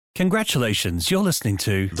Congratulations, you're listening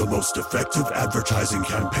to the most effective advertising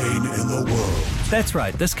campaign in the world. That's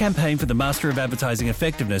right, this campaign for the Master of Advertising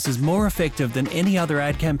Effectiveness is more effective than any other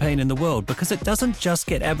ad campaign in the world because it doesn't just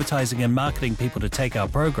get advertising and marketing people to take our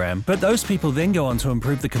program, but those people then go on to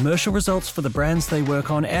improve the commercial results for the brands they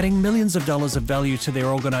work on, adding millions of dollars of value to their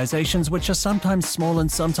organizations, which are sometimes small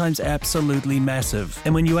and sometimes absolutely massive.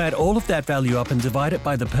 And when you add all of that value up and divide it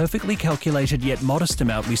by the perfectly calculated yet modest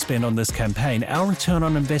amount we spend on this campaign, our return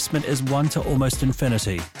on investment is 1 to almost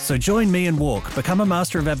infinity. So join me and WARC, become a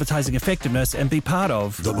Master of Advertising Effectiveness, and be part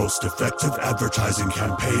of the most effective advertising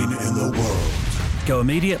campaign in the world. Go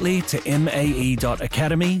immediately to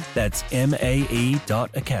mae.academy. That's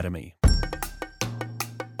mae.academy.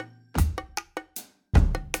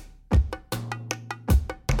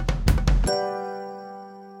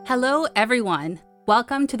 Hello, everyone.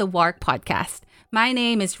 Welcome to the WARC Podcast. My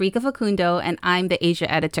name is Rika Facundo, and I'm the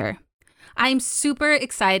Asia editor. I'm super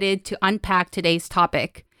excited to unpack today's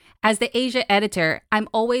topic. As the Asia editor, I'm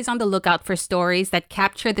always on the lookout for stories that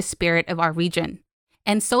capture the spirit of our region.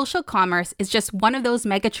 And social commerce is just one of those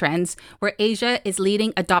megatrends where Asia is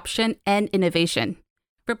leading adoption and innovation.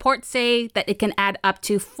 Reports say that it can add up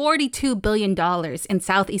to $42 billion in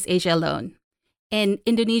Southeast Asia alone. In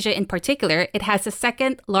Indonesia in particular, it has the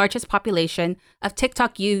second largest population of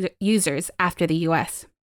TikTok users after the US.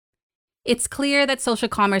 It's clear that social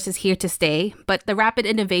commerce is here to stay, but the rapid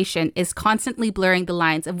innovation is constantly blurring the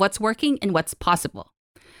lines of what's working and what's possible.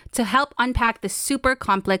 To help unpack the super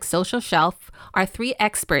complex social shelf are 3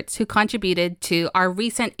 experts who contributed to our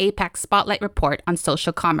recent APAC Spotlight report on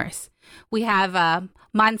social commerce. We have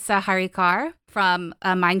Mansa Harikar from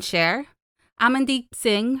Mindshare, Amandeep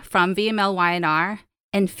Singh from VML YNR,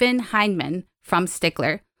 and Finn Heineman from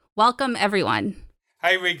Stickler. Welcome, everyone.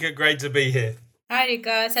 Hi, Rika. Great to be here. Hi,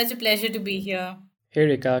 Rika. Such a pleasure to be here. Hey,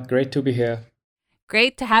 Rika. Great to be here.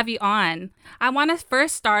 Great to have you on. I want to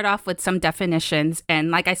first start off with some definitions.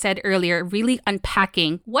 And like I said earlier, really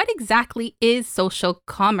unpacking what exactly is social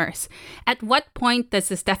commerce. At what point does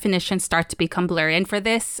this definition start to become blurry? And for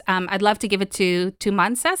this, I'd love to give it to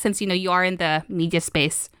Mansa, since you are in the media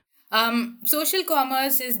space. Social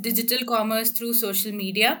commerce is digital commerce through social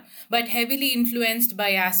media, but heavily influenced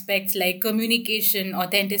by aspects like communication,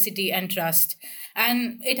 authenticity, and trust.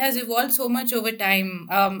 And it has evolved so much over time.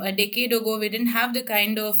 A decade ago, we didn't have the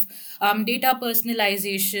kind of data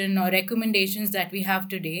personalization or recommendations that we have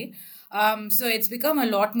today. So it's become a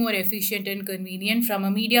lot more efficient and convenient from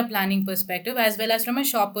a media planning perspective as well as from a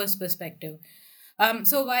shopper's perspective.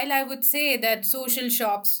 So while I would say that social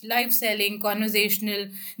shops, live selling, conversational,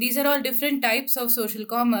 these are all different types of social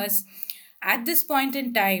commerce, at this point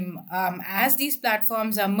in time, as these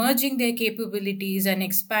platforms are merging their capabilities and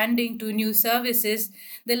expanding to new services,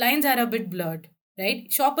 the lines are a bit blurred,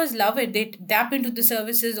 right? Shoppers love it. They tap into the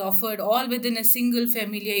services offered all within a single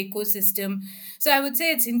familiar ecosystem. So I would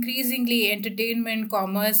say it's increasingly entertainment,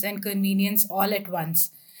 commerce, and convenience all at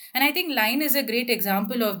once. And I think Line is a great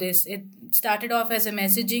example of this. It started off as a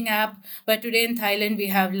messaging app, but today in Thailand, we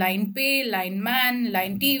have Line Pay, Line Man,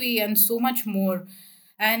 Line TV, and so much more.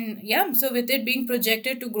 And yeah, so with it being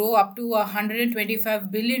projected to grow up to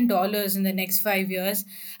 $125 billion in the next 5 years,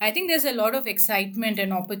 I think there's a lot of excitement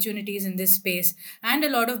and opportunities in this space and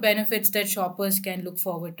a lot of benefits that shoppers can look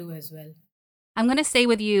forward to as well. I'm going to stay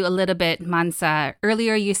with you a little bit, Mansa.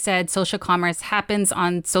 Earlier, you said social commerce happens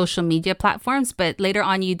on social media platforms, but later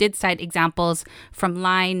on, you did cite examples from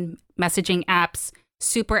Line, messaging apps,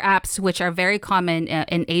 super apps, which are very common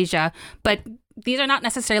in Asia. But these are not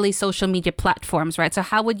necessarily social media platforms, right? So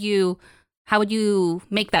how would you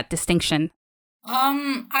make that distinction?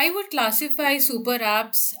 I would classify super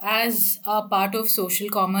apps as a part of social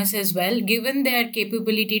commerce as well, given their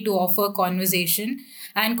capability to offer conversation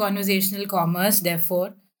and conversational commerce,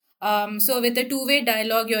 therefore. So with a two-way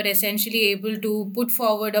dialogue, you're essentially able to put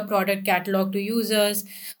forward a product catalog to users,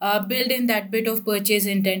 build in that bit of purchase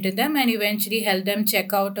intent in them, and eventually help them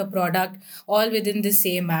check out a product all within the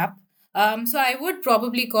same app. So I would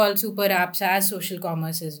probably call super apps as social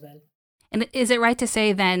commerce as well. And is it right to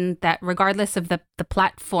say then that regardless of the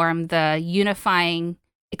platform, the unifying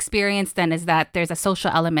experience then is that there's a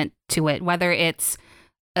social element to it, whether it's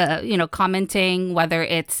commenting, whether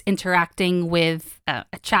it's interacting with a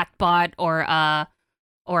chatbot or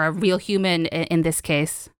a real human in this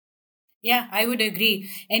case? Yeah, I would agree.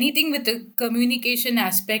 Anything with the communication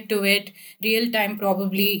aspect to it, real time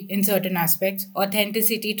probably in certain aspects,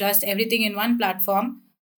 authenticity, trust, everything in one platform,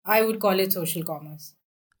 I would call it social commerce.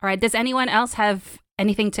 All right. Does anyone else have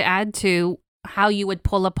anything to add to how you would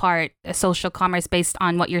pull apart a social commerce based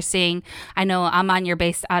on what you're seeing? I know, Aman, you're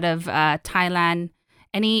based out of Thailand.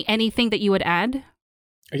 Anything that you would add?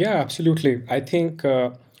 Yeah, absolutely. I think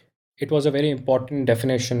it was a very important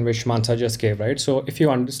definition which Mansa just gave, right? So if you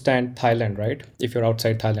understand Thailand, right? If you're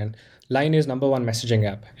outside Thailand, Line is number one messaging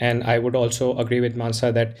app. And I would also agree with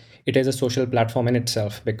Mansa that it is a social platform in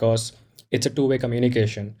itself because it's a two-way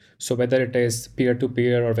communication. So whether it is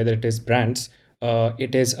peer-to-peer or whether it is brands,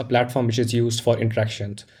 it is a platform which is used for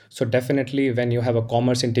interactions. So definitely when you have a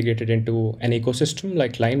commerce integrated into an ecosystem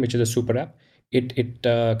like Line, which is a super app, it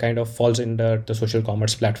kind of falls under the social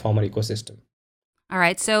commerce platform or ecosystem. All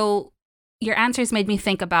right. So your answers made me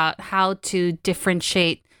think about how to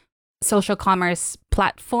differentiate social commerce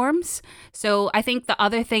platforms. So I think the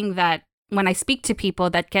other thing that when I speak to people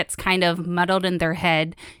that gets kind of muddled in their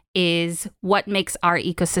head is what makes our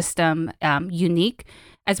ecosystem unique.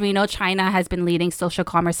 As we know, China has been leading social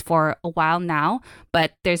commerce for a while now,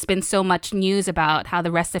 but there's been so much news about how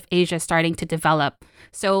the rest of Asia is starting to develop.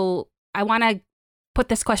 So I want to put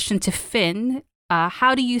this question to Finn.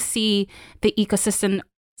 How do you see the ecosystem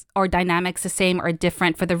or dynamics the same or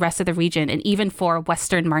different for the rest of the region and even for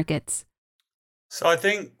Western markets? So I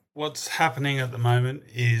think what's happening at the moment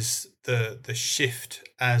is the shift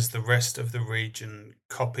as the rest of the region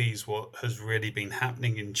copies what has really been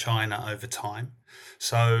happening in China over time.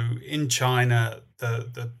 So in China,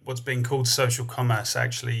 the what's being called social commerce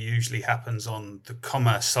actually usually happens on the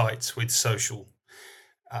commerce sites with social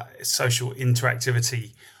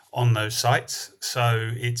interactivity on those sites.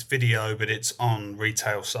 So it's video, but it's on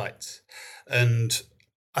retail sites. And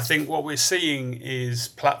I think what we're seeing is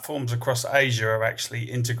platforms across Asia are actually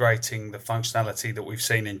integrating the functionality that we've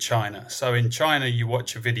seen in China. So in China, you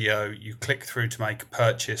watch a video, you click through to make a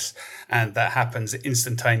purchase, and that happens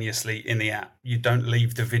instantaneously in the app. You don't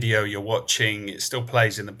leave the video you're watching, it still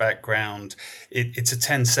plays in the background. It's a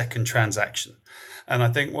 10-second transaction. And I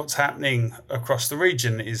think what's happening across the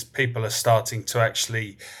region is people are starting to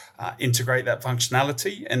actually integrate that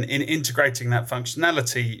functionality. And in integrating that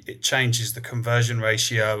functionality, it changes the conversion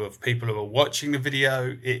ratio of people who are watching the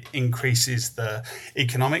video. It increases the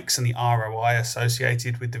economics and the ROI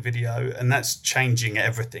associated with the video. And that's changing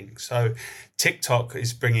everything. So TikTok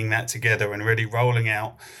is bringing that together and really rolling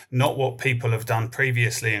out not what people have done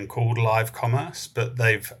previously and called live commerce, but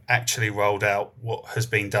they've actually rolled out what has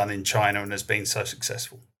been done in China and has been so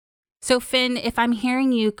successful. So, Finn, if I'm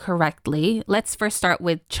hearing you correctly, let's first start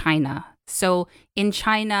with China. So, in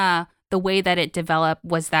China, the way that it developed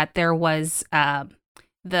was that there was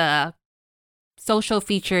the social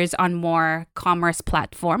features on more commerce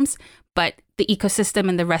platforms, but the ecosystem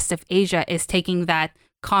in the rest of Asia is taking that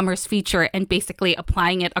commerce feature and basically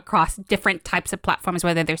applying it across different types of platforms,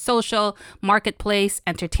 whether they're social, marketplace,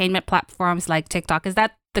 entertainment platforms like TikTok. Is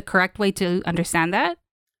that the correct way to understand that?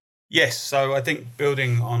 Yes, so I think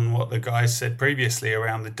building on what the guys said previously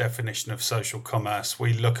around the definition of social commerce,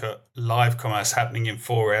 we look at live commerce happening in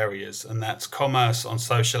 4 areas, and that's commerce on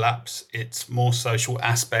social apps. It's more social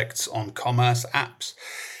aspects on commerce apps.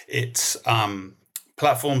 It's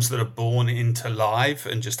platforms that are born into live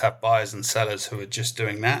and just have buyers and sellers who are just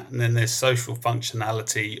doing that. And then there's social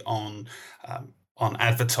functionality on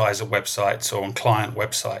advertiser websites or on client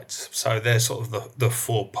websites. So they're sort of the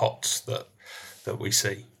 4 pots that we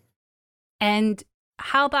see. And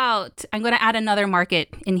how about, I'm going to add another market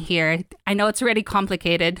in here. I know it's already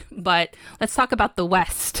complicated, but let's talk about the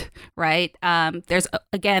West, right? There's,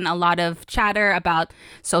 again, a lot of chatter about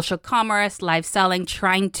social commerce, live selling,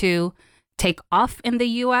 trying to take off in the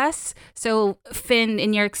US. So, Finn,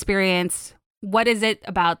 in your experience, what is it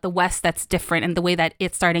about the West that's different in the way that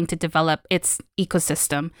it's starting to develop its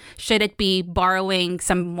ecosystem? Should it be borrowing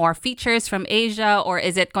some more features from Asia, or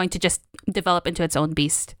is it going to just develop into its own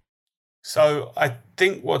beast? So I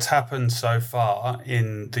think what's happened so far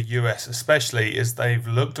in the US especially is they've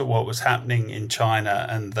looked at what was happening in China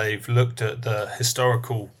and they've looked at the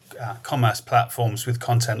historical commerce platforms with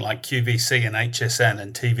content like QVC and HSN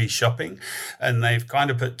and TV shopping, and they've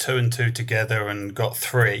kind of put 2 and 2 together and got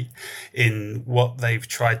 3 in what they've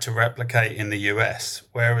tried to replicate in the US.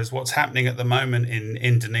 Whereas what's happening at the moment in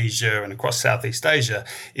Indonesia and across Southeast Asia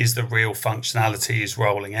is the real functionality is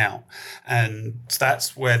rolling out. And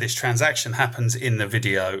that's where this transaction happens in the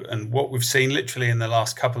video. And what we've seen literally in the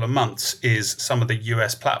last couple of months is some of the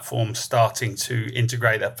US platforms starting to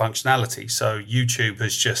integrate that functionality. So YouTube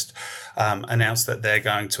has just announced that they're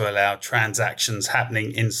going to allow transactions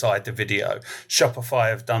happening inside the video. Shopify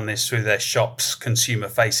have done this through their Shops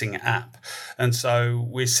consumer-facing app. And so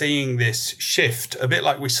we're seeing this shift, a bit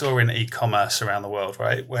like we saw in e-commerce around the world,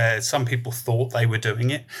 right? Where some people thought they were doing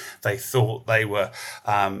it. They thought they were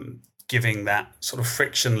giving that sort of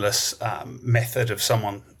frictionless method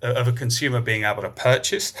of a consumer being able to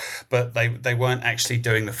purchase, but they weren't actually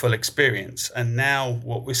doing the full experience. And now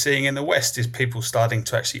what we're seeing in the West is people starting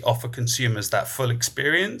to actually offer consumers that full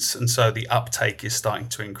experience. And so the uptake is starting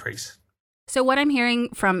to increase. So what I'm hearing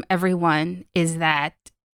from everyone is that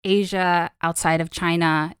Asia outside of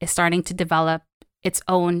China is starting to develop its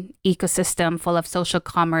own ecosystem full of social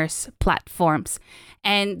commerce platforms.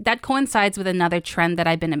 And that coincides with another trend that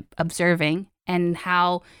I've been observing, and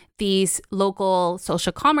how these local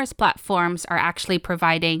social commerce platforms are actually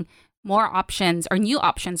providing more options, or new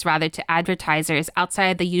options rather, to advertisers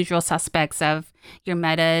outside the usual suspects of your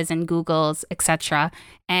Metas and Googles, etc.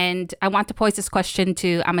 And I want to pose this question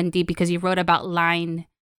to Amandeep because you wrote about Line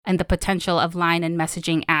and the potential of Line and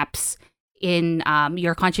messaging apps in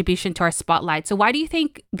your contribution to our spotlight. So why do you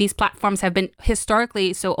think these platforms have been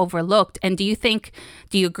historically so overlooked? And do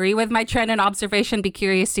you agree with my trend and observation? Be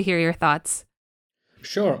curious to hear your thoughts.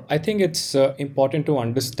 Sure. I think it's important to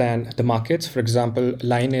understand the markets. For example,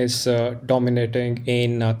 Line is dominating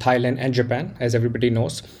in Thailand and Japan, as everybody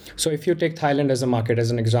knows. So if you take Thailand as a market, as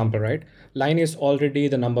an example, right, Line is already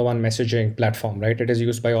the number one messaging platform, right? It is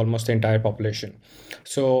used by almost the entire population.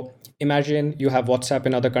 So imagine you have WhatsApp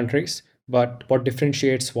in other countries, but what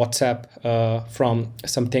differentiates WhatsApp from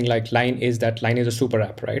something like Line is that Line is a super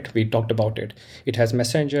app, right? We talked about it. It has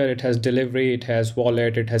Messenger, it has delivery, it has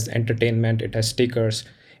wallet, it has entertainment, it has stickers.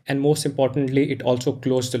 And most importantly, it also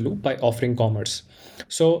closed the loop by offering commerce.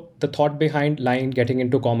 So the thought behind Line getting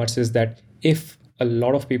into commerce is that if a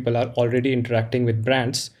lot of people are already interacting with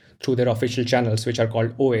brands through their official channels, which are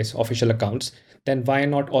called OAs, official accounts, then why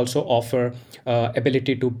not also offer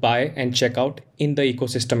ability to buy and check out in the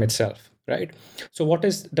ecosystem itself? Right. So what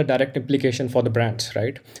is the direct implication for the brands,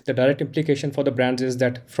 right? The direct implication for the brands is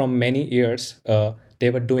that from many years, they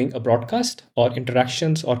were doing a broadcast or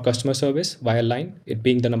interactions or customer service via Line, it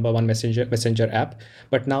being the number one messenger app.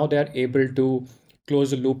 But now they are able to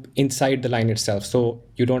close the loop inside the Line itself. So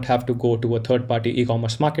you don't have to go to a third-party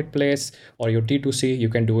e-commerce marketplace or your D2C, you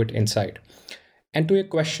can do it inside. And to your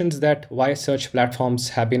questions that why search platforms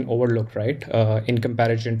have been overlooked, right, in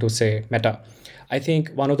comparison to, say, Meta, I think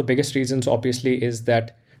one of the biggest reasons, obviously, is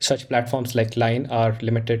that such platforms like Line are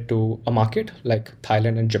limited to a market like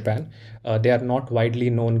Thailand and Japan. They are not widely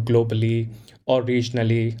known globally or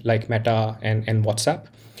regionally like Meta and WhatsApp.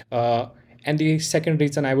 And the second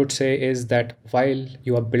reason I would say is that while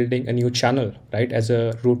you are building a new channel, right, as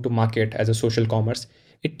a route to market, as a social commerce,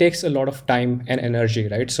 it takes a lot of time and energy,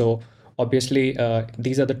 right? So obviously,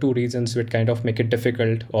 these are the two reasons which kind of make it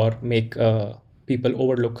difficult or make people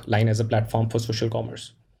overlook Line as a platform for social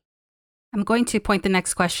commerce. I'm going to point the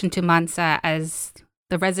next question to Mansa as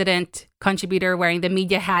the resident contributor wearing the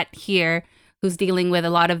media hat here, who's dealing with a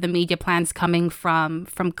lot of the media plans coming from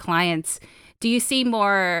clients. Do you see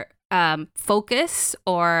more focus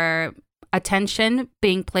or attention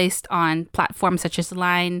being placed on platforms such as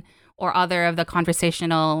Line or other of the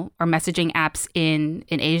conversational or messaging apps in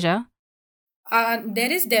Asia? There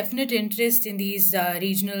is definite interest in these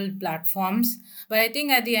regional platforms, but I think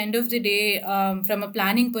at the end of the day, from a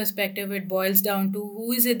planning perspective, it boils down to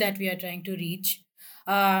who is it that we are trying to reach,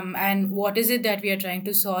 and what is it that we are trying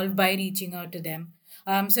to solve by reaching out to them.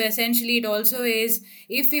 So essentially, it also is,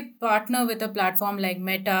 if we partner with a platform like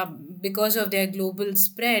Meta, because of their global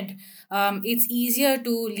spread, it's easier to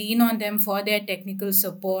lean on them for their technical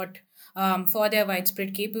support, for their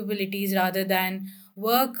widespread capabilities, rather than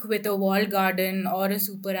work with a walled garden or a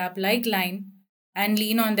super app like Line and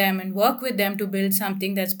lean on them and work with them to build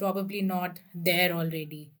something that's probably not there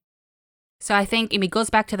already. So I think it goes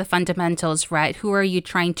back to the fundamentals, right? Who are you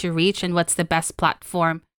trying to reach and what's the best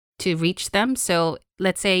platform to reach them? So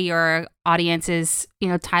let's say your audience is,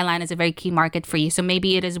 Thailand is a very key market for you. So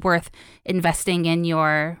maybe it is worth investing in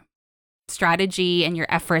your strategy and your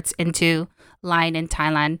efforts into Line in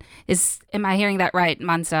Thailand. Am I hearing that right,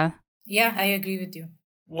 Mansa? Yeah, I agree with you.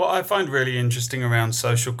 What I find really interesting around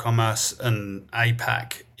social commerce and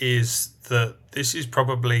APAC is that this is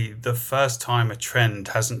probably the first time a trend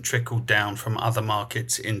hasn't trickled down from other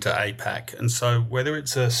markets into APAC. And so whether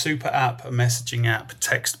it's a super app, a messaging app,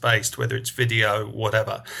 text-based, whether it's video,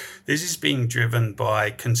 whatever, this is being driven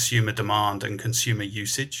by consumer demand and consumer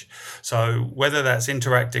usage. So whether that's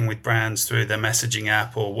interacting with brands through their messaging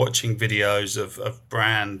app or watching videos of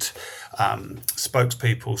brand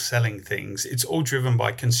spokespeople selling things, it's all driven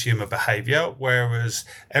by consumer behavior, whereas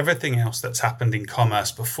everything else that's happened in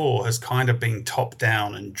commerce before before has kind of been top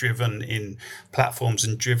down and driven in platforms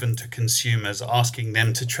and driven to consumers, asking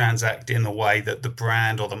them to transact in a way that the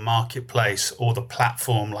brand or the marketplace or the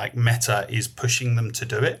platform like Meta is pushing them to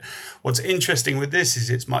do it. What's interesting with this is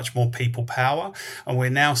it's much more people power. And we're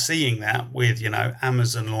now seeing that with,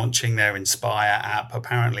 Amazon launching their Inspire app,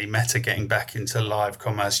 apparently Meta getting back into live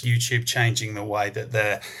commerce, YouTube changing the way that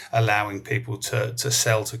they're allowing people to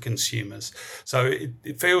sell to consumers. So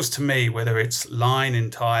it feels to me, whether it's Line in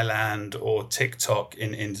Thailand or TikTok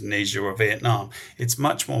in Indonesia or Vietnam, it's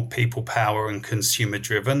much more people power and consumer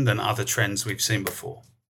driven than other trends we've seen before.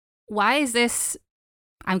 Why is this?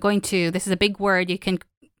 This is a big word. You can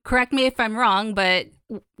correct me if I'm wrong, but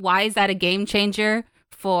why is that a game changer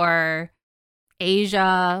for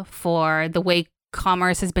Asia, for the way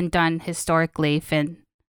commerce has been done historically, Finn?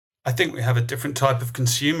 I think we have a different type of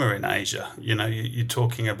consumer in Asia. You're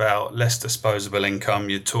talking about less disposable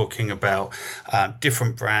income. You're talking about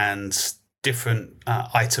different brands, different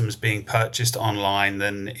items being purchased online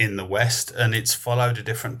than in the West, and it's followed a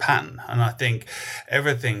different pattern. And I think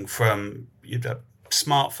everything from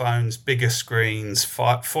smartphones, bigger screens,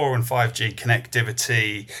 4 and 5G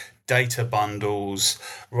connectivity, data bundles,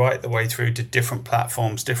 right the way through to different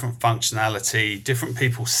platforms, different functionality, different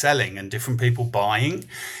people selling and different people buying.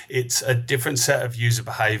 It's a different set of user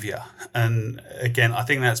behavior. And again, I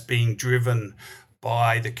think that's being driven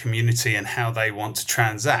by the community and how they want to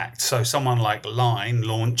transact. So someone like Line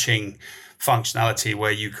launching functionality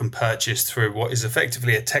where you can purchase through what is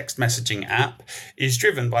effectively a text messaging app is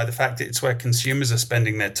driven by the fact that it's where consumers are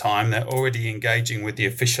spending their time. They're already engaging with the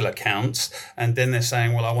official accounts, and then they're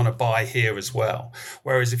saying, well, I want to buy here as well.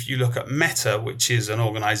 Whereas if you look at Meta, which is an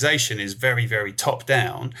organization, is very, very top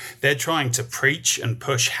down, they're trying to preach and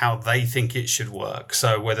push how they think it should work.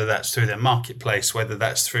 So whether that's through their marketplace, whether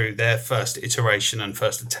that's through their first iteration and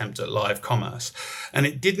first attempt at live commerce. And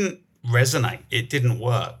it didn't resonate. It didn't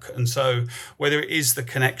work. And so whether it is the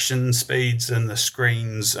connection speeds and the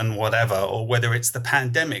screens and whatever, or whether it's the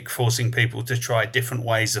pandemic forcing people to try different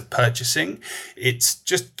ways of purchasing, it's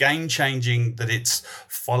just game changing that it's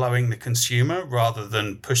following the consumer rather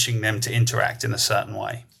than pushing them to interact in a certain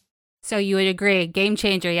way. So you would agree, game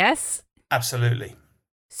changer, yes? Absolutely.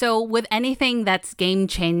 So with anything that's game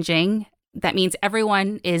changing, that means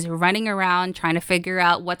everyone is running around trying to figure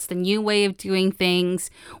out what's the new way of doing things,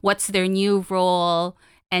 what's their new role,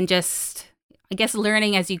 and just, I guess,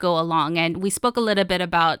 learning as you go along. And we spoke a little bit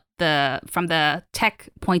about from the tech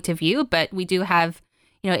point of view, but we do have,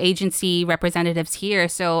 agency representatives here.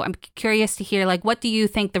 So I'm curious to hear, what do you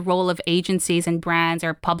think the role of agencies and brands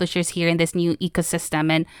or publishers here in this new ecosystem?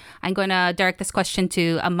 And I'm going to direct this question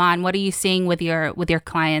to Aman. What are you seeing with your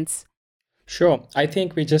clients? Sure. I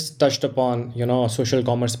think we just touched upon, social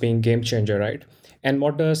commerce being game changer, right? And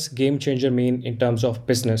what does game changer mean in terms of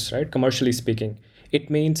business, right? Commercially speaking, it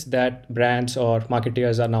means that brands or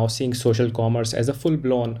marketeers are now seeing social commerce as a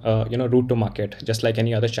full-blown, route to market, just like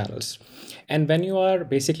any other channels. And when you are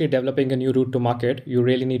basically developing a new route to market, you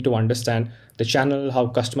really need to understand the channel, how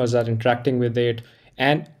customers are interacting with it.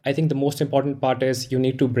 And I think the most important part is you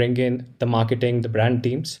need to bring in the marketing, the brand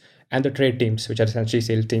teams, and the trade teams, which are essentially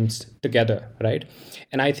sales teams, together, right?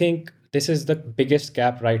 And I think this is the biggest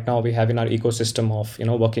gap right now we have in our ecosystem of,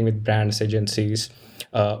 working with brands, agencies,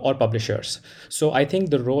 or publishers. So I think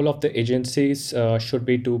the role of the agencies should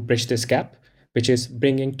be to bridge this gap, which is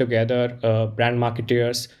bringing together brand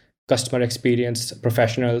marketeers, customer experience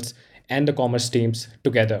professionals, and the commerce teams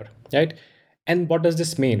together, right? And what does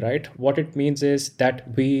this mean, right? What it means is that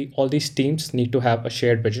all these teams need to have a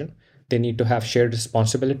shared vision. They need to have shared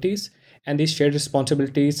responsibilities, and these shared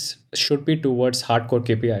responsibilities should be towards hardcore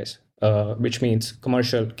KPIs, which means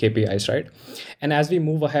commercial KPIs, right? And as we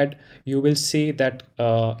move ahead, you will see that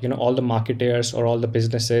all the marketers or all the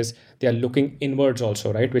businesses, they are looking inwards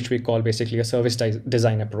also, right? Which we call basically a service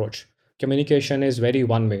design approach. Communication is very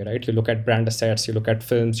one way, right? You look at brand assets, you look at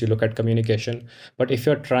films, you look at communication. But if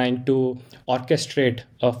you're trying to orchestrate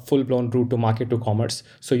a full-blown route to market to commerce,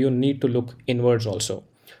 so you need to look inwards also.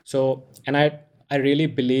 So, and I really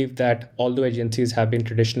believe that although agencies have been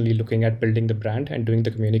traditionally looking at building the brand and doing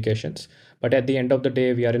the communications, but at the end of the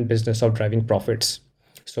day, we are in business of driving profits.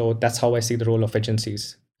 So that's how I see the role of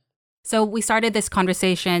agencies. So we started this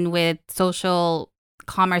conversation with social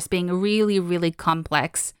commerce being really, really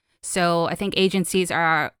complex. So I think agencies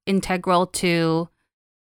are integral to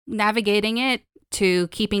navigating it, to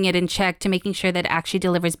keeping it in check, to making sure that it actually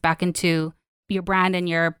delivers back into your brand and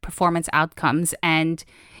your performance outcomes. And,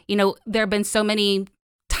 there have been so many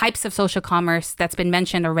types of social commerce that's been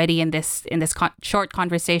mentioned already in this short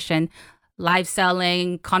conversation, live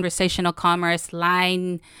selling, conversational commerce,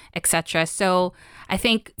 line, etc. So I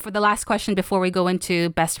think for the last question before we go into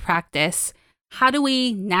best practice, how do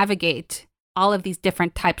we navigate all of these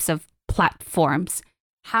different types of platforms?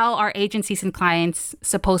 How are agencies and clients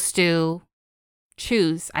supposed to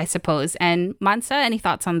choose, I suppose? And Mansa, any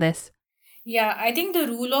thoughts on this? Yeah, I think the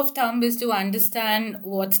rule of thumb is to understand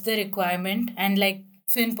what's the requirement, and like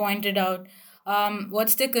Finn pointed out,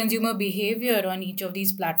 what's the consumer behavior on each of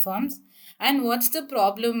these platforms, and what's the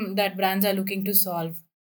problem that brands are looking to solve.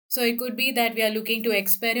 So it could be that we are looking to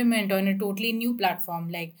experiment on a totally new platform,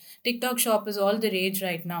 like TikTok Shop is all the rage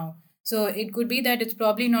right now. So it could be that it's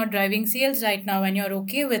probably not driving sales right now, and you're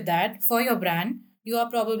okay with that for your brand. You are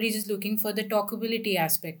probably just looking for the talkability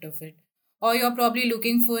aspect of it, or you're probably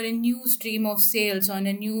looking for a new stream of sales on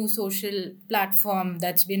a new social platform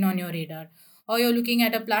that's been on your radar, or you're looking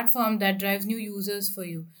at a platform that drives new users for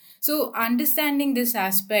you. So understanding this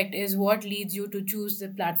aspect is what leads you to choose the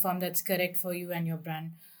platform that's correct for you and your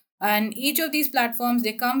brand. And each of these platforms,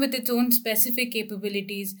 they come with its own specific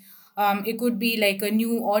capabilities. It could be like a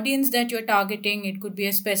new audience that you're targeting. It could be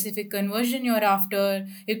a specific conversion you're after.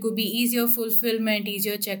 It could be easier fulfillment,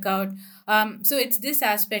 easier checkout. So it's this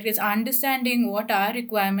aspect. It's understanding what our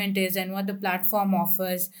requirement is and what the platform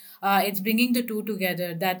offers. It's bringing the two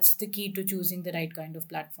together. That's the key to choosing the right kind of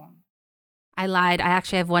platform. I lied. I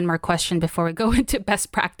actually have one more question before we go into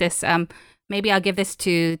best practice. Maybe I'll give this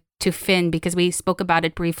to Finn because we spoke about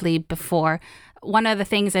it briefly before. One of the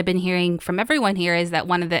things I've been hearing from everyone here is that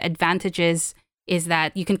one of the advantages is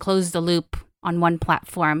that you can close the loop on one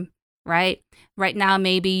platform, right? Right now,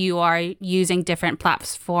 maybe you are using different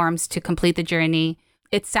platforms to complete the journey.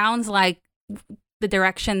 It sounds like the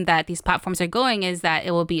direction that these platforms are going is that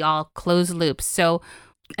it will be all closed loops. So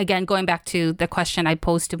again, going back to the question I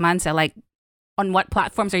posed to Mansa, like, on what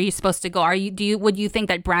platforms are you supposed to go? Would you think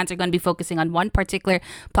that brands are going to be focusing on one particular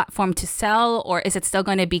platform to sell, or is it still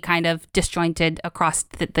going to be kind of disjointed across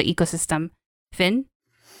the ecosystem? Finn?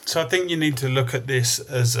 So I think you need to look at this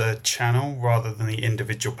as a channel rather than the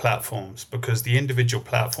individual platforms, because the individual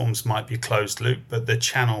platforms might be closed loop, but the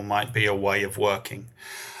channel might be a way of working.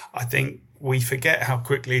 I think we forget how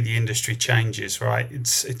quickly the industry changes, right?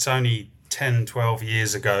 It's only 10, 12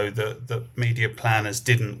 years ago that media planners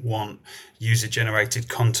didn't want user-generated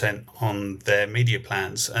content on their media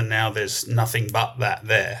plans, and now there's nothing but that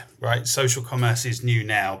there, right? Social commerce is new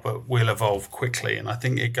now, but will evolve quickly, and I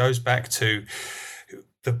think it goes back to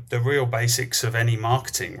the real basics of any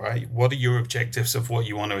marketing, right? What are your objectives of what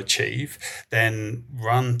you want to achieve? Then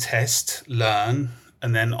run, test, learn,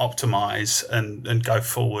 and then optimize and go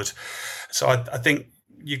forward. So I think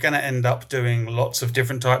you're going to end up doing lots of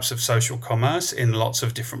different types of social commerce in lots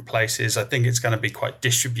of different places. I think it's going to be quite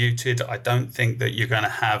distributed. I don't think that you're going to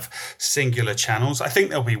have singular channels. I think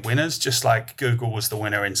there'll be winners, just like Google was the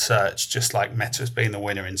winner in search, just like Meta's been the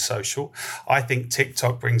winner in social. I think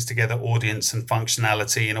TikTok brings together audience and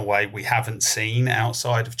functionality in a way we haven't seen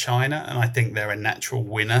outside of China. And I think they're a natural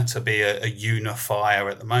winner to be a unifier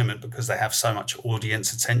at the moment because they have so much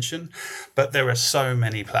audience attention. But there are so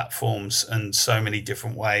many platforms and so many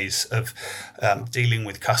different ways of dealing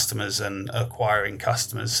with customers and acquiring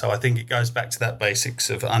customers. So I think it goes back to that basics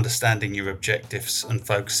of understanding your objectives and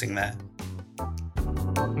focusing there.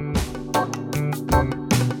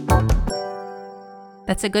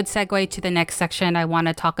 That's a good segue to the next section I want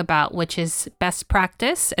to talk about, which is best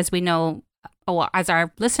practice. As we know, or as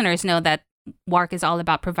our listeners know, that WARC is all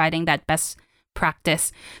about providing that best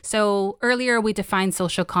practice. So earlier we defined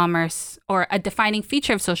social commerce, or a defining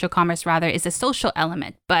feature of social commerce rather, is a social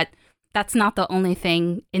element, but that's not the only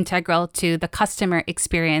thing integral to the customer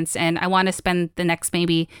experience. And I want to spend the next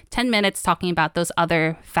maybe 10 minutes talking about those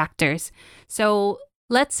other factors. So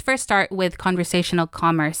let's first start with conversational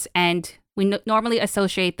commerce. And we normally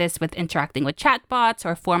associate this with interacting with chatbots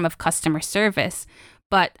or a form of customer service.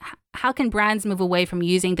 But how can brands move away from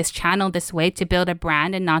using this channel this way to build a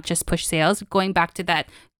brand and not just push sales? Going back to that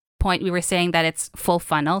point, we were saying that it's full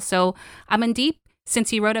funnel. So Amandeep,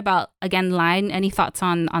 since you wrote about, again, Line, any thoughts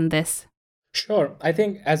on this? Sure. I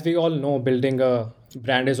think, as we all know, building a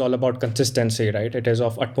brand is all about consistency, right? It is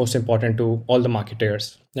of utmost importance to all the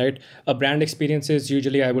marketers, right? A brand experience is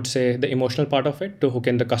usually, I would say, the emotional part of it to hook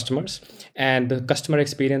in the customers, and the customer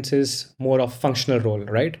experience is more of functional role,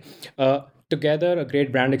 right? Together, a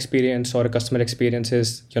great brand experience or a customer experience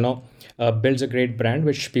is, builds a great brand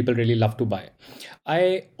which people really love to buy.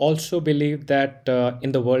 I also believe that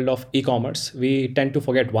in the world of e-commerce, we tend to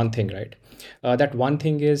forget one thing, right? That one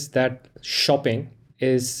thing is that shopping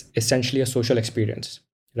is essentially a social experience,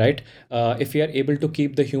 right? If we are able to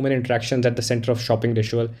keep the human interactions at the center of shopping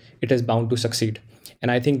ritual, it is bound to succeed. And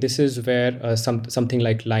I think this is where something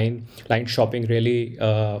like line shopping really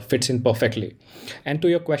fits in perfectly. And to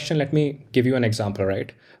your question, let me give you an example,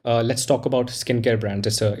 right? Let's talk about skincare brands.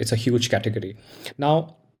 It's a huge category.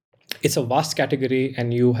 Now, it's a vast category,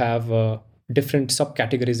 and you have different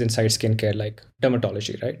subcategories inside skincare, like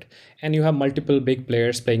dermatology, right? And you have multiple big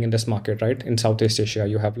players playing in this market, right? In Southeast Asia,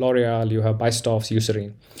 you have L'Oreal, you have Bystofs,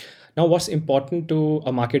 Eucerin. Now, what's important to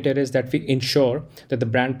a marketer is that we ensure that the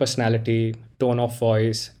brand personality, tone of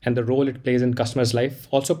voice, and the role it plays in customers' life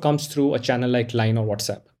also comes through a channel like Line or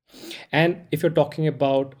WhatsApp. And if you're talking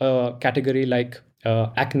about a category like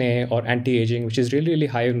acne or anti-aging, which is really, really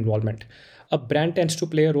high involvement, a brand tends to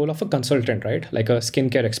play a role of a consultant, right? Like a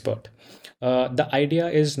skincare expert. The idea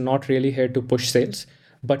is not really here to push sales,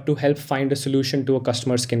 but to help find a solution to a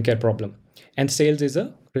customer's skincare problem. And sales is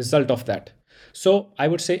a result of that. So I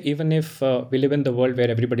would say, even if we live in the world where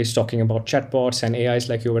everybody's talking about chatbots and AIs,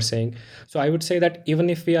 like you were saying, so I would say that even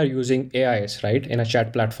if we are using AIs, right, in a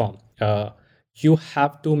chat platform, you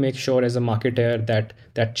have to make sure as a marketer that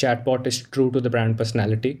that chatbot is true to the brand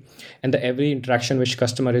personality, and that every interaction which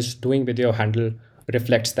customer is doing with your handle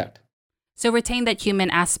reflects that. So retain that human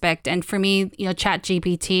aspect. And for me, Chat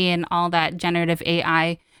GPT and all that generative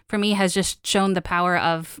AI, for me, has just shown the power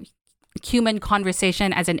of human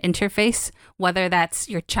conversation as an interface, whether that's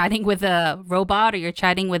you're chatting with a robot or you're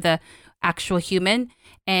chatting with a actual human.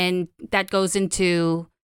 And that goes into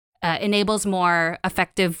enables more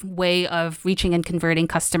effective way of reaching and converting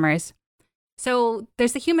customers. So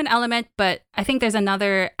there's the human element, but I think there's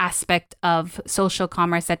another aspect of social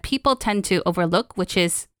commerce that people tend to overlook, which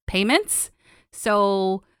is payments.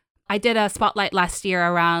 So I did a spotlight last year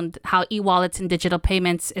around how e-wallets and digital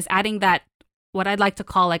payments is adding that, what I'd like to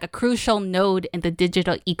call like a crucial node in the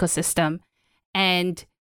digital ecosystem. And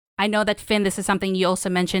I know that, Finn, this is something you also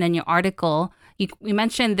mentioned in your article. You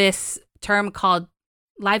mentioned this term called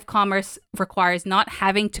live commerce requires not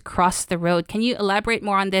having to cross the road. Can you elaborate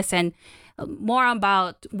more on this and more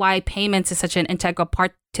about why payments is such an integral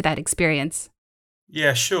part to that experience?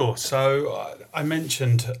 Yeah, sure. So I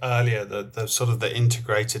mentioned earlier the sort of the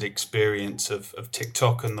integrated experience of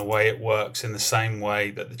TikTok and the way it works in the same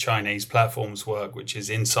way that the Chinese platforms work, which is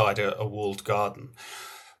inside a walled garden.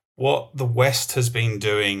 What the West has been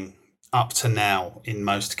doing up to now, in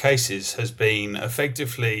most cases, has been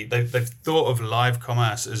effectively, they've thought of live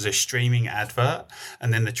commerce as a streaming advert,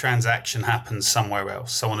 and then the transaction happens somewhere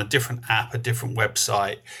else. So on a different app, a different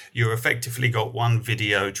website, you've effectively got one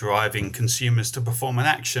video driving consumers to perform an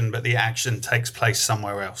action, but the action takes place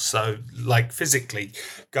somewhere else. So like physically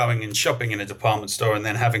going and shopping in a department store and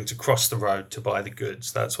then having to cross the road to buy the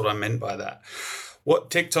goods. That's what I meant by that.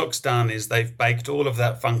 What TikTok's done is they've baked all of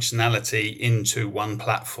that functionality into one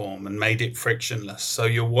platform and made it frictionless. So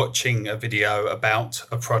you're watching a video about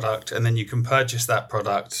a product and then you can purchase that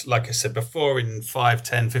product, like I said before, in 5,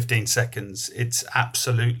 10, 15 seconds. It's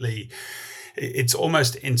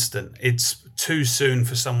almost instant. It's too soon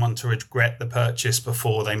for someone to regret the purchase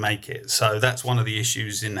before they make it. So that's one of the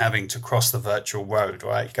issues in having to cross the virtual road,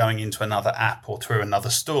 right? Going into another app or through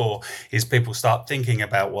another store is people start thinking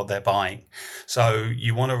about what they're buying. So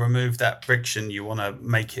you want to remove that friction. You want to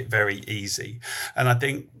make it very easy. And I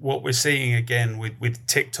think what we're seeing again with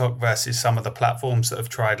TikTok versus some of the platforms that have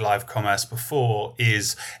tried live commerce before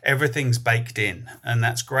is everything's baked in. And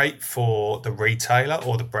that's great for the retailer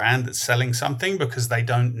or the brand that's selling something because they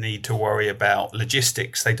don't need to worry about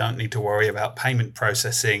logistics. They don't need to worry about payment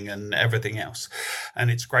processing and everything else.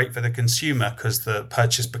 And it's great for the consumer because the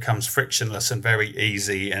purchase becomes frictionless and very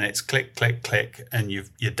easy, and it's click, click, click, and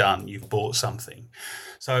you're done. You've bought something.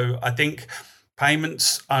 So I think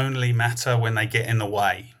payments only matter when they get in the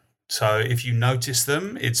way. So if you notice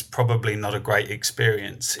them, it's probably not a great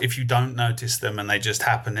experience. If you don't notice them and they just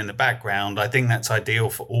happen in the background, I think that's ideal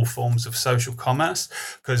for all forms of social commerce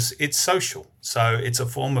because it's social. So it's a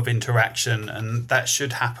form of interaction, and that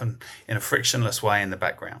should happen in a frictionless way in the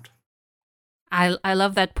background. I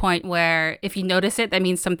love that point where if you notice it, that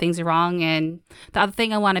means something's wrong. And the other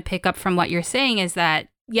thing I want to pick up from what you're saying is that,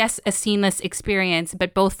 yes, a seamless experience,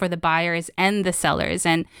 but both for the buyers and the sellers.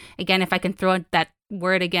 And again, if I can throw that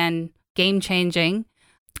word again, game changing,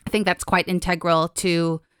 I think that's quite integral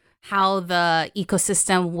to how the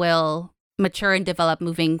ecosystem will mature and develop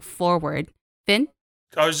moving forward. Finn?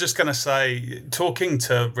 I was just going to say, talking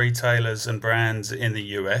to retailers and brands in the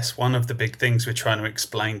US, one of the big things we're trying to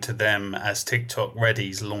explain to them as TikTok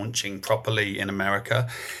Ready's launching properly in America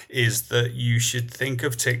is that you should think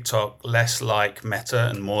of TikTok less like Meta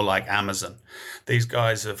and more like Amazon. These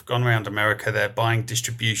guys have gone around America, they're buying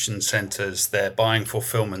distribution centers, they're buying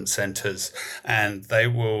fulfillment centers, and they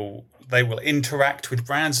will they will interact with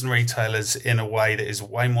brands and retailers in a way that is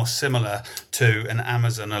way more similar to an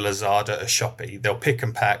Amazon, a Lazada, a Shopee. They'll pick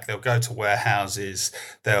and pack, they'll go to warehouses,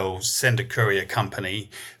 they'll send a courier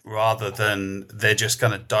company, rather than they're just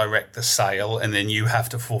going to direct the sale and then you have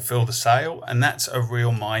to fulfill the sale. And that's a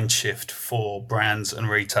real mind shift for brands and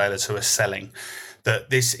retailers who are selling, that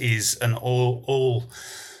this is an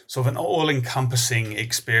all-encompassing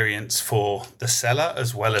experience for the seller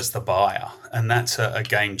as well as the buyer. And that's a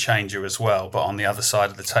game changer as well, but on the other side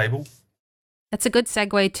of the table. That's a good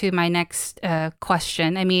segue to my next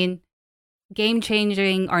question. I mean, game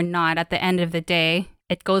changing or not, at the end of the day,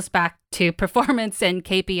 it goes back to performance and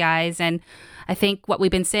KPIs. And I think what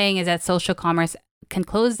we've been saying is that social commerce can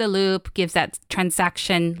close the loop, gives that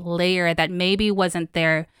transaction layer that maybe wasn't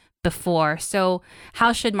there before. So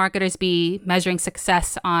how should marketers be measuring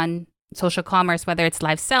success on social commerce, whether it's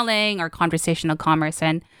live selling or conversational commerce?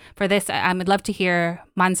 And for this, I would love to hear,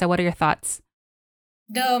 Mansa, what are your thoughts?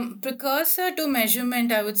 The precursor to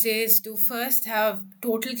measurement, I would say, is to first have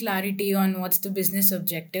total clarity on what's the business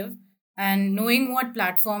objective and knowing what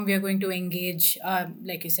platform we are going to engage,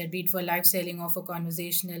 like you said, be it for live selling or for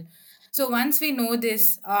conversational. So once we know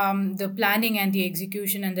this, the planning and the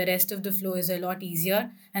execution and the rest of the flow is a lot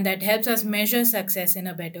easier, and that helps us measure success in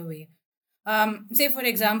a better way. Say, for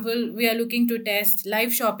example, we are looking to test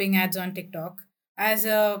live shopping ads on TikTok as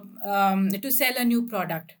to sell a new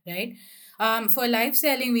product, right? For live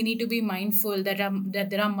selling, we need to be mindful that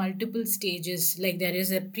there are multiple stages. Like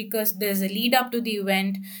there's a lead up to the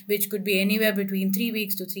event, which could be anywhere between 3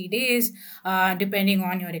 weeks to 3 days, depending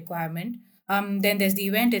on your requirement. Then there's the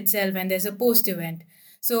event itself, and there's a post-event.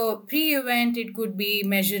 So pre-event, it could be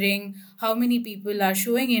measuring how many people are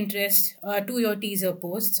showing interest to your teaser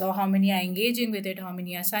posts, or how many are engaging with it, how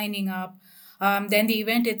many are signing up. Then the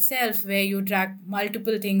event itself, where you track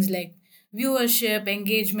multiple things like viewership,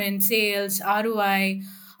 engagement, sales, ROI.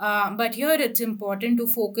 But here it's important to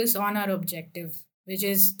focus on our objective, which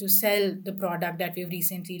is to sell the product that we've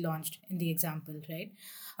recently launched in the example, right?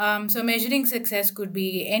 So measuring success could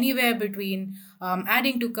be anywhere between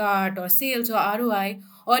adding to cart or sales or ROI,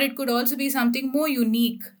 or it could also be something more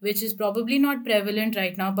unique, which is probably not prevalent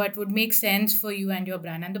right now, but would make sense for you and your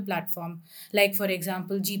brand and the platform. Like, for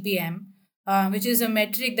example, GPM, which is a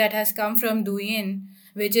metric that has come from Douyin,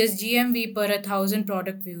 which is GMV per 1,000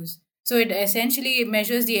 product views. So it essentially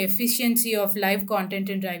measures the efficiency of live content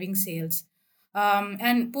in driving sales.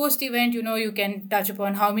 And post-event, you can touch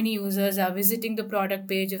upon how many users are visiting the product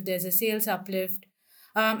page, if there's a sales uplift.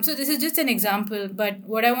 So this is just an example, but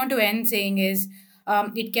what I want to end saying is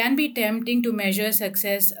it can be tempting to measure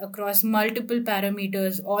success across multiple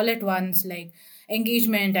parameters all at once, like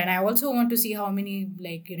engagement. And I also want to see how many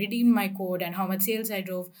redeemed my code and how much sales I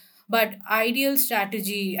drove. But ideal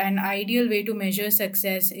strategy and ideal way to measure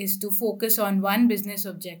success is to focus on one business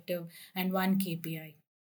objective and one KPI.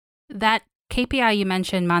 That KPI you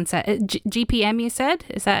mentioned, Mansa, GPM you said?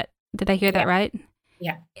 Did I hear that right?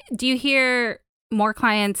 Yeah. Do you hear more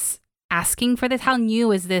clients asking for this? How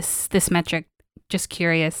new is this metric? Just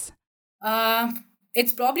curious.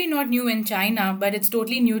 It's probably not new in China, but it's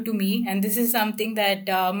totally new to me. And this is something that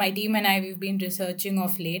my team and we've been researching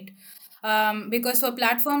of late. Because for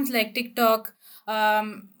platforms like TikTok,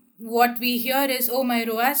 what we hear is, my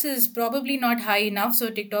ROAS is probably not high enough,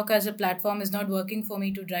 so TikTok as a platform is not working for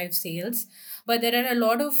me to drive sales. But there are a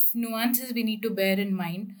lot of nuances we need to bear in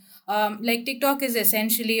mind. Like TikTok is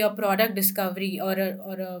essentially a product discovery or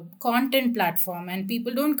a content platform, and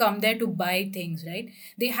people don't come there to buy things, right?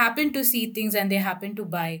 They happen to see things and they happen to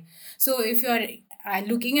buy. So if you're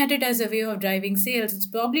looking at it as a way of driving sales, it's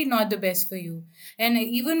probably not the best for you. And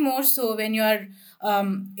even more so when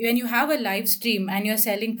you have a live stream and you're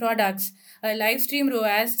selling products, a live stream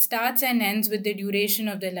ROAS starts and ends with the duration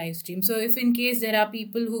of the live stream. So if in case there are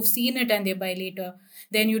people who've seen it and they buy later,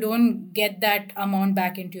 then you don't get that amount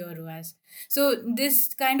back into your ROAS. So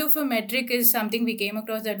this kind of a metric is something we came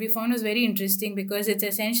across that we found was very interesting, because it's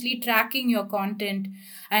essentially tracking your content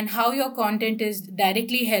and how your content is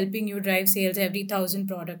directly helping you drive sales every 1,000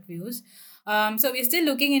 product views. So we're still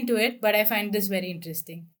looking into it, but I find this very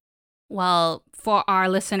interesting. Well, for our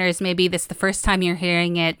listeners, maybe this is the first time you're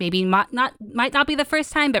hearing it. Maybe might not be the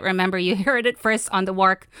first time, but remember, you heard it first on the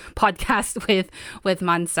WARC podcast with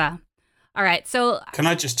Mansa. All right, so can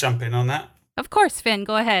I just jump in on that? Of course, Finn,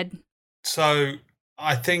 go ahead. So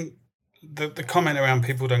I think the comment around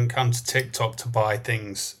people don't come to TikTok to buy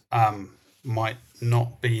things might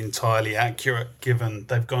not be entirely accurate, given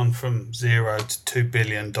they've gone from 0 to $2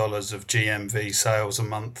 billion of GMV sales a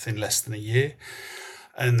month in less than a year,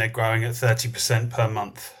 and they're growing at 30% per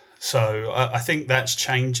month. So I think that's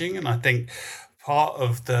changing, and I think part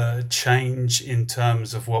of the change in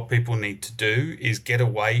terms of what people need to do is get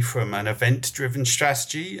away from an event-driven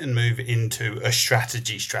strategy and move into a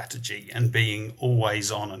strategy and being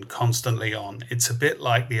always on and constantly on. It's a bit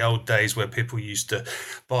like the old days where people used to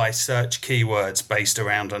buy search keywords based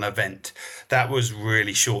around an event. That was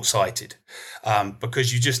really short-sighted.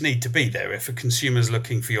 Because you just need to be there. If a consumer's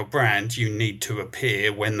looking for your brand, you need to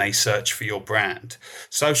appear when they search for your brand.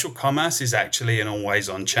 Social commerce is actually an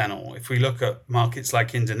always-on channel. If we look at markets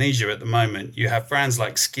like Indonesia at the moment, you have brands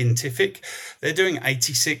like Skintific. They're doing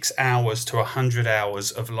 86 hours to 100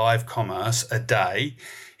 hours of live commerce a day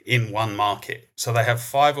in one market. So they have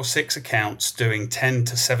 5 or 6 accounts doing 10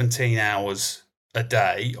 to 17 hours a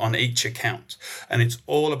day on each account, and it's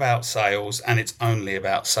all about sales, and it's only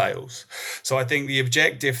about sales. So I think the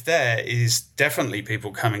objective there is definitely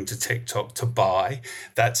people coming to TikTok to buy.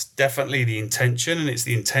 That's definitely the intention, and it's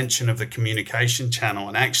the intention of the communication channel,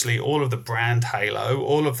 and actually all of the brand halo,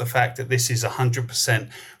 all of the fact that this is 100%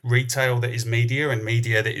 retail that is media and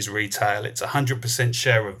media that is retail. It's 100%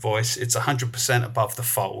 share of voice. It's 100% above the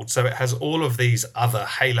fold. So it has all of these other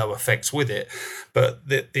halo effects with it. But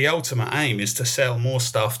the ultimate aim is to sell more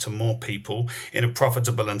stuff to more people in a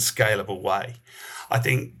profitable and scalable way. I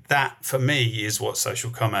think that, for me, is what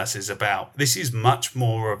social commerce is about. This is much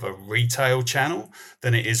more of a retail channel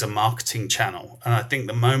than it is a marketing channel. And I think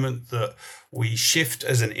the moment that we shift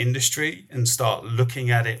as an industry and start looking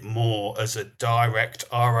at it more as a direct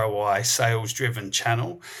ROI sales-driven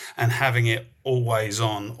channel and having it always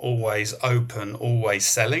on, always open, always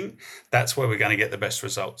selling, that's where we're going to get the best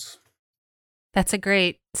results. That's a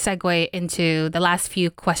great segue into the last few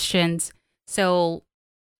questions. So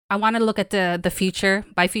I want to look at the future.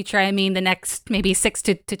 By future, I mean the next maybe 6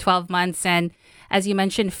 to 12 months. And as you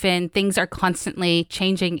mentioned, Finn, things are constantly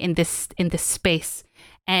changing in this space.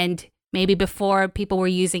 And maybe before people were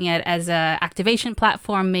using it as a activation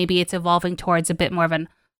platform, maybe it's evolving towards a bit more of an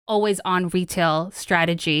always on retail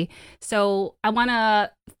strategy. So I want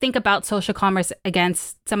to think about social commerce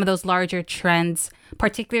against some of those larger trends,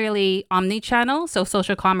 particularly omni-channel. So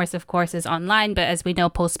social commerce, of course, is online, but as we know,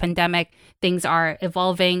 post-pandemic, things are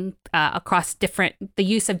evolving across the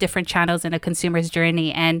use of different channels in a consumer's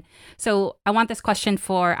journey. And so I want this question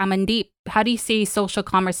for Amandeep. How do you see social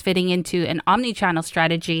commerce fitting into an omni-channel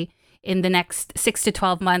strategy in the next 6 to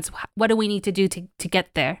 12 months? What do we need to do to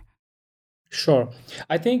get there? Sure.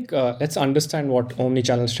 I think let's understand what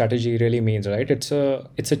omni-channel strategy really means, right? It's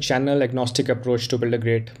a channel agnostic approach to build a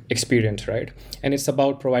great experience, right? And it's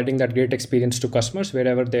about providing that great experience to customers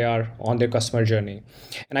wherever they are on their customer journey.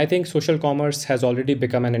 And I think social commerce has already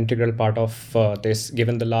become an integral part of this,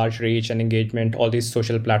 given the large reach and engagement all these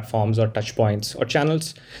social platforms or touch points or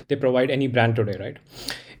channels they provide any brand today, right?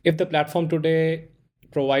 If the platform today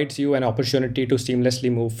provides you an opportunity to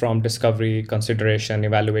seamlessly move from discovery, consideration,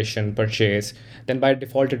 evaluation, purchase, then by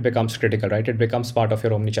default it becomes critical, right? It becomes part of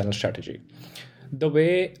your omnichannel strategy. The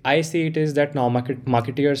way I see it is that now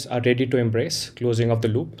marketers are ready to embrace closing of the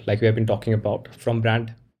loop, like we have been talking about, from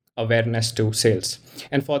brand awareness to sales.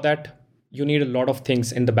 And for that, you need a lot of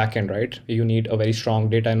things in the backend, right? You need a very strong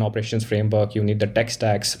data and operations framework. You need the tech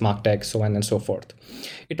stacks, martech, so on and so forth.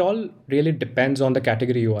 It all really depends on the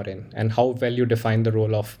category you are in and how well you define the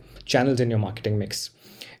role of channels in your marketing mix.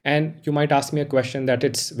 And you might ask me a question that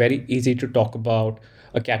it's very easy to talk about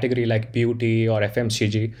a category like beauty or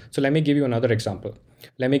FMCG. So let me give you another example.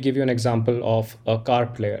 Let me give you an example of a car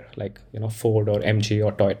player like Ford or MG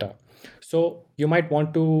or Toyota. So you might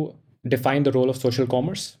want to define the role of social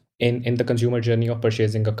commerce in the consumer journey of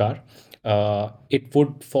purchasing a car. It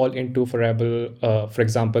would fall into, for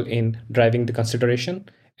example, in driving the consideration,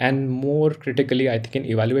 and more critically, I think, in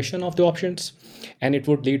evaluation of the options. And it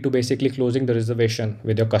would lead to basically closing the reservation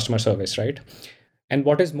with your customer service, right? And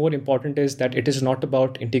what is more important is that it is not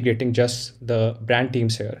about integrating just the brand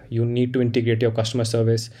teams here. You need to integrate your customer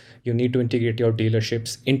service. You need to integrate your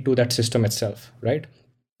dealerships into that system itself, right?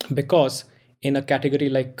 Because in a category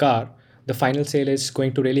like car, the final sale is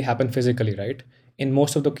going to really happen physically, right? In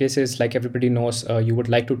most of the cases, like everybody knows, you would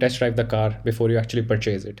like to test drive the car before you actually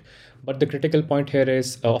purchase it. But the critical point here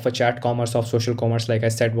is of a chat commerce, of social commerce, like I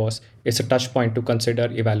said, it's a touch point to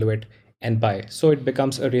consider, evaluate, and buy. So it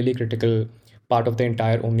becomes a really critical part of the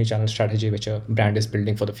entire omni-channel strategy which a brand is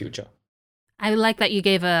building for the future. I like that you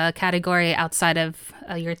gave a category outside of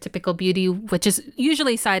your typical beauty, which is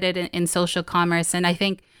usually cited in social commerce. And I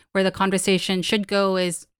think where the conversation should go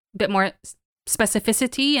is a bit more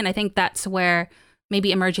specificity. And I think that's where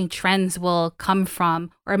maybe emerging trends will come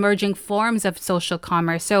from, or emerging forms of social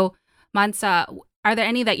commerce. So Mansa, are there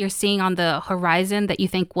any that you're seeing on the horizon that you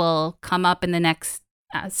think will come up in the next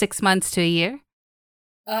 6 months to a year?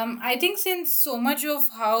 I think since so much of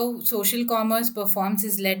how social commerce performs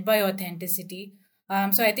is led by authenticity,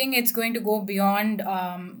 so I think it's going to go beyond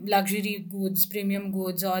luxury goods, premium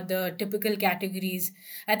goods, or the typical categories.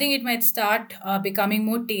 I think it might start becoming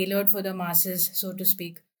more tailored for the masses, so to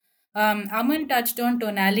speak. Aman touched on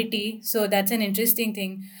tonality, so that's an interesting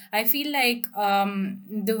thing. I feel like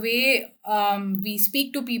the way we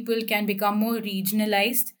speak to people can become more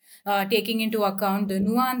regionalized, taking into account the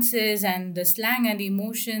nuances and the slang and the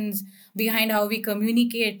emotions behind how we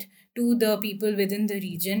communicate to the people within the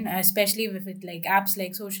region, especially with it like apps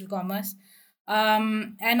like social commerce.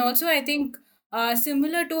 And also, I think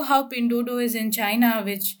similar to how Pinduoduo is in China,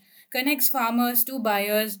 which connects farmers to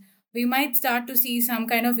buyers, we might start to see some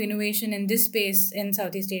kind of innovation in this space in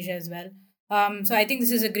Southeast Asia as well. So I think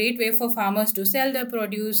this is a great way for farmers to sell their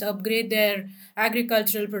produce, upgrade their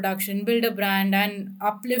agricultural production, build a brand, and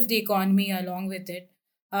uplift the economy along with it.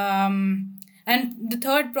 And the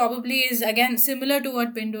third probably is again similar to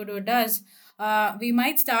what Pinduoduo does. We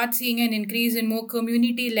might start seeing an increase in more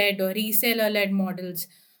community-led or reseller-led models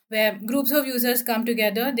where groups of users come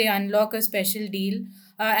together, they unlock a special deal.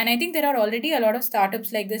 And I think there are already a lot of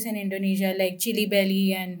startups like this in Indonesia, like Chili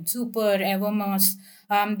Belly and Super, Evermost.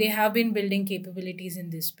 They have been building capabilities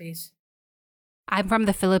in this space. I'm from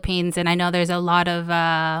the Philippines, and I know there's a lot of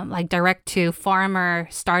like direct to farmer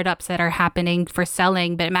startups that are happening for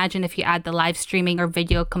selling. But imagine if you add the live streaming or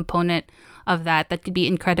video component of that, that could be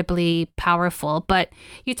incredibly powerful. But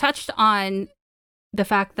you touched on the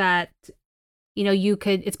fact that, you know,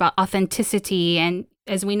 it's about authenticity. And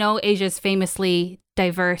as we know, Asia is famously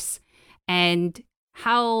diverse. And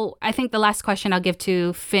I think the last question I'll give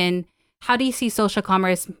to Finn, how do you see social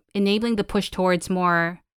commerce enabling the push towards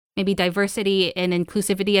more maybe diversity and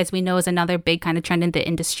inclusivity, as we know is another big kind of trend in the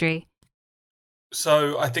industry?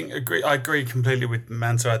 So I agree completely with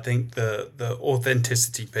Manta. I think the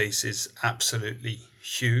authenticity piece is absolutely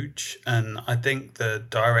huge. And I think the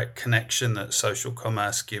direct connection that social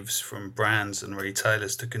commerce gives from brands and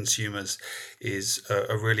retailers to consumers is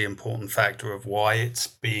a really important factor of why it's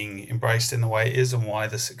being embraced in the way it is and why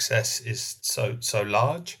the success is so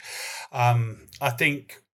large. I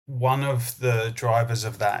think one of the drivers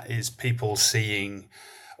of that is people seeing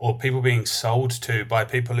or people being sold to by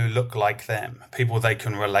people who look like them, people they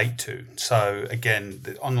can relate to. So again,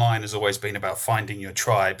 online has always been about finding your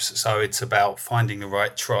tribes. So it's about finding the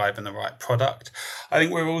right tribe and the right product. I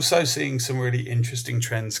think we're also seeing some really interesting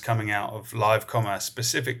trends coming out of live commerce,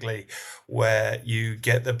 specifically where you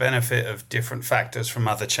get the benefit of different factors from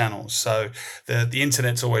other channels. So the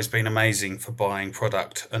internet's always been amazing for buying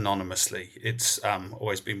product anonymously. It's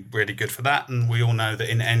always been really good for that. And we all know that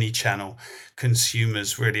in any channel,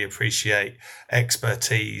 consumers really appreciate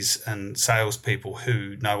expertise and salespeople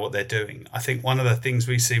who know what they're doing. I think one of the things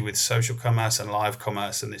we see with social commerce and live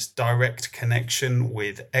commerce and this direct connection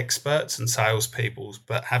with experts and salespeople,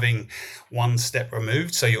 but having one step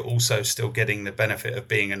removed, so you're also still getting the benefit of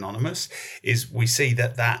being anonymous, is we see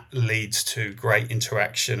that leads to great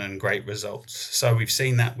interaction and great results. So we've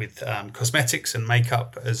seen that with cosmetics and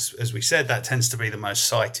makeup, as we said, that tends to be the most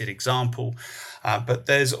cited example. But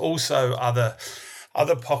there's also other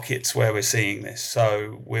pockets where we're seeing this.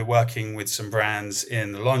 So we're working with some brands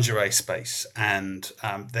in the lingerie space, and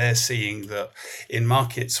they're seeing that in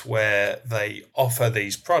markets where they offer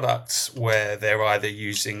these products, where they're either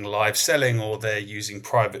using live selling or they're using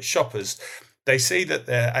private shoppers, they see that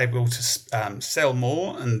they're able to sell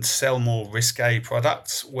more and sell more risque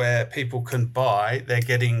products where people can buy. They're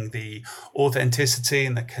getting the authenticity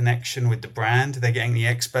and the connection with the brand. They're getting the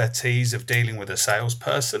expertise of dealing with a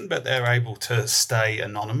salesperson, but they're able to stay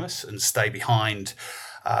anonymous and stay behind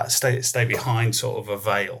sort of a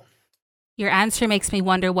veil. Your answer makes me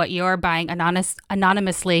wonder what you're buying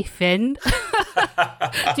anonymously, Finn.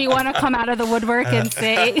 Do you want to come out of the woodwork and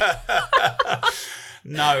say...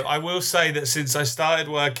 No, I will say that since I started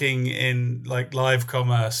working in like live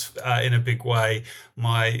commerce in a big way,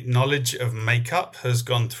 my knowledge of makeup has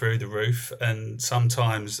gone through the roof. And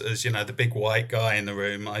sometimes, as you know, the big white guy in the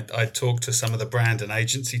room, I talk to some of the brand and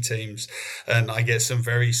agency teams, and I get some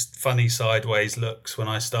very funny sideways looks when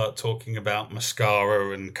I start talking about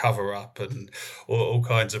mascara and cover up and all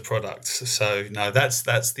kinds of products. So no, that's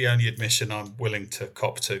the only admission I'm willing to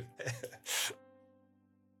cop to.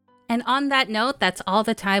 And on that note, that's all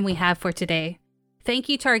the time we have for today. Thank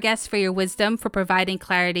you to our guests for your wisdom for providing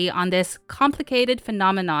clarity on this complicated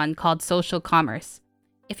phenomenon called social commerce.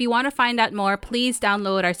 If you want to find out more, please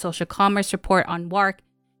download our social commerce report on WARC.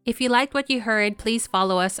 If you liked what you heard, please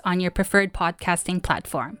follow us on your preferred podcasting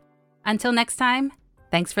platform. Until next time,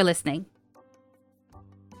 thanks for listening.